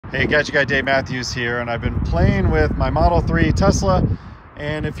Hey, Gadget Guy Dave Matthews here, and I've been playing with my Model 3 Tesla.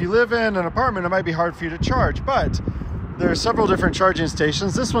 And if you live in an apartment, it might be hard for you to charge, but there are several different charging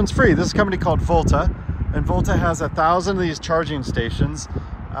stations. This one's free. This is a company called Volta, and Volta has 1,000 of these charging stations.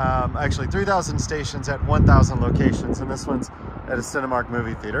 Actually 3,000 stations at 1,000 locations, and this one's at a Cinemark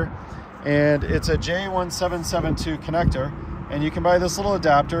movie theater. And it's a J1772 connector, and you can buy this little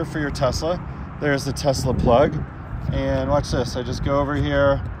adapter for your Tesla. There's the Tesla plug, and watch this. I just go over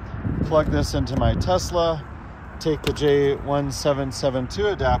here, plug this into my Tesla, take the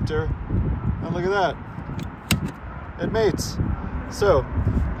J1772 adapter, and look at that, it mates. So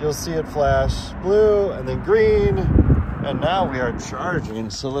you'll see it flash blue and then green, and now we are charging.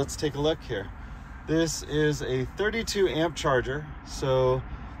 So let's take a look here. This is a 32 amp charger, so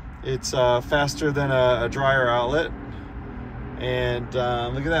it's faster than a dryer outlet. And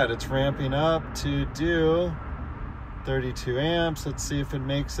look at that, it's ramping up to do 32 amps. Let's see if it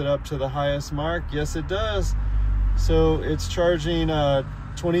makes it up to the highest mark. Yes, it does. So it's charging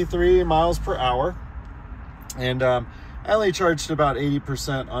 23 miles per hour. And I only charged about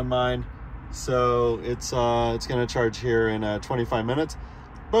 80% on mine. So it's gonna charge here in 25 minutes.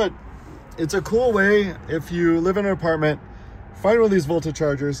 But it's a cool way if you live in an apartment, find one of these Volta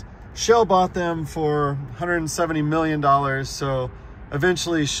chargers. Shell bought them for $170 million. So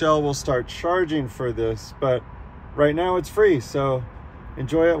eventually Shell will start charging for this, but right now it's free. So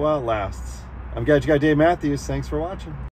enjoy it while it lasts. I'm Gadget Guy Dave Matthews. Thanks for watching.